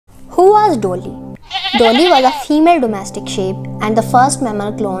Who was Dolly? Dolly was a female domestic sheep and the first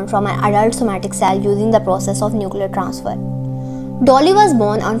mammal cloned from an adult somatic cell using the process of nuclear transfer. Dolly was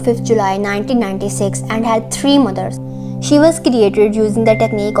born on 5th July 1996 and had 3 mothers. She was created using the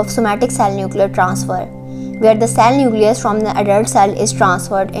technique of somatic cell nuclear transfer, where the cell nucleus from the adult cell is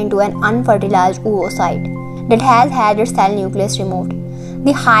transferred into an unfertilized oocyte that has had its cell nucleus removed.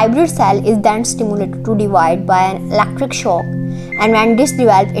 The hybrid cell is then stimulated to divide by an electric shock, and when this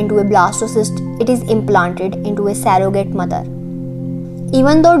develops into a blastocyst, it is implanted into a surrogate mother.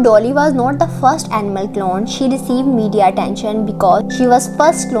 Even though Dolly was not the first animal cloned, she received media attention because she was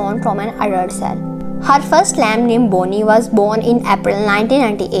first cloned from an adult cell. Her first lamb named Bonnie was born in April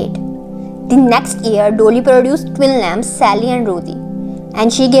 1998. The next year, Dolly produced twin lambs Sally and Rosie,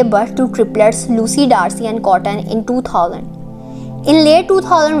 and she gave birth to triplets Lucy, Darcy and Cotton in 2000. In late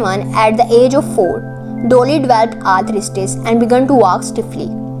 2001, at the age of 4, Dolly developed arthritis and began to walk stiffly.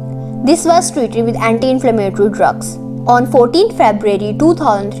 This was treated with anti-inflammatory drugs. On 14 February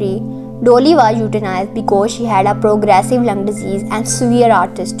 2003, Dolly was euthanized because she had a progressive lung disease and severe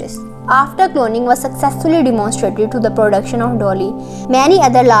arthritis. After cloning was successfully demonstrated to the production of Dolly, many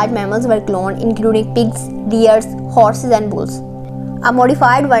other large mammals were cloned, including pigs, deers, horses and bulls. A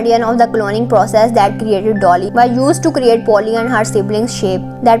modified version of the cloning process that created Dolly was used to create Polly and her siblings Shape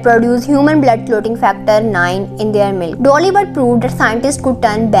that produce human blood clotting factor 9 in their milk. Dolly but proved that scientists could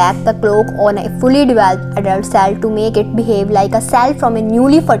turn back the clock on a fully developed adult cell to make it behave like a cell from a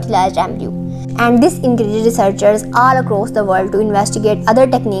newly fertilized embryo. And this encouraged researchers all across the world to investigate other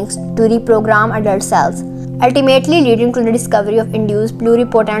techniques to reprogram adult cells, ultimately leading to the discovery of induced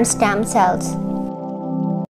pluripotent stem cells.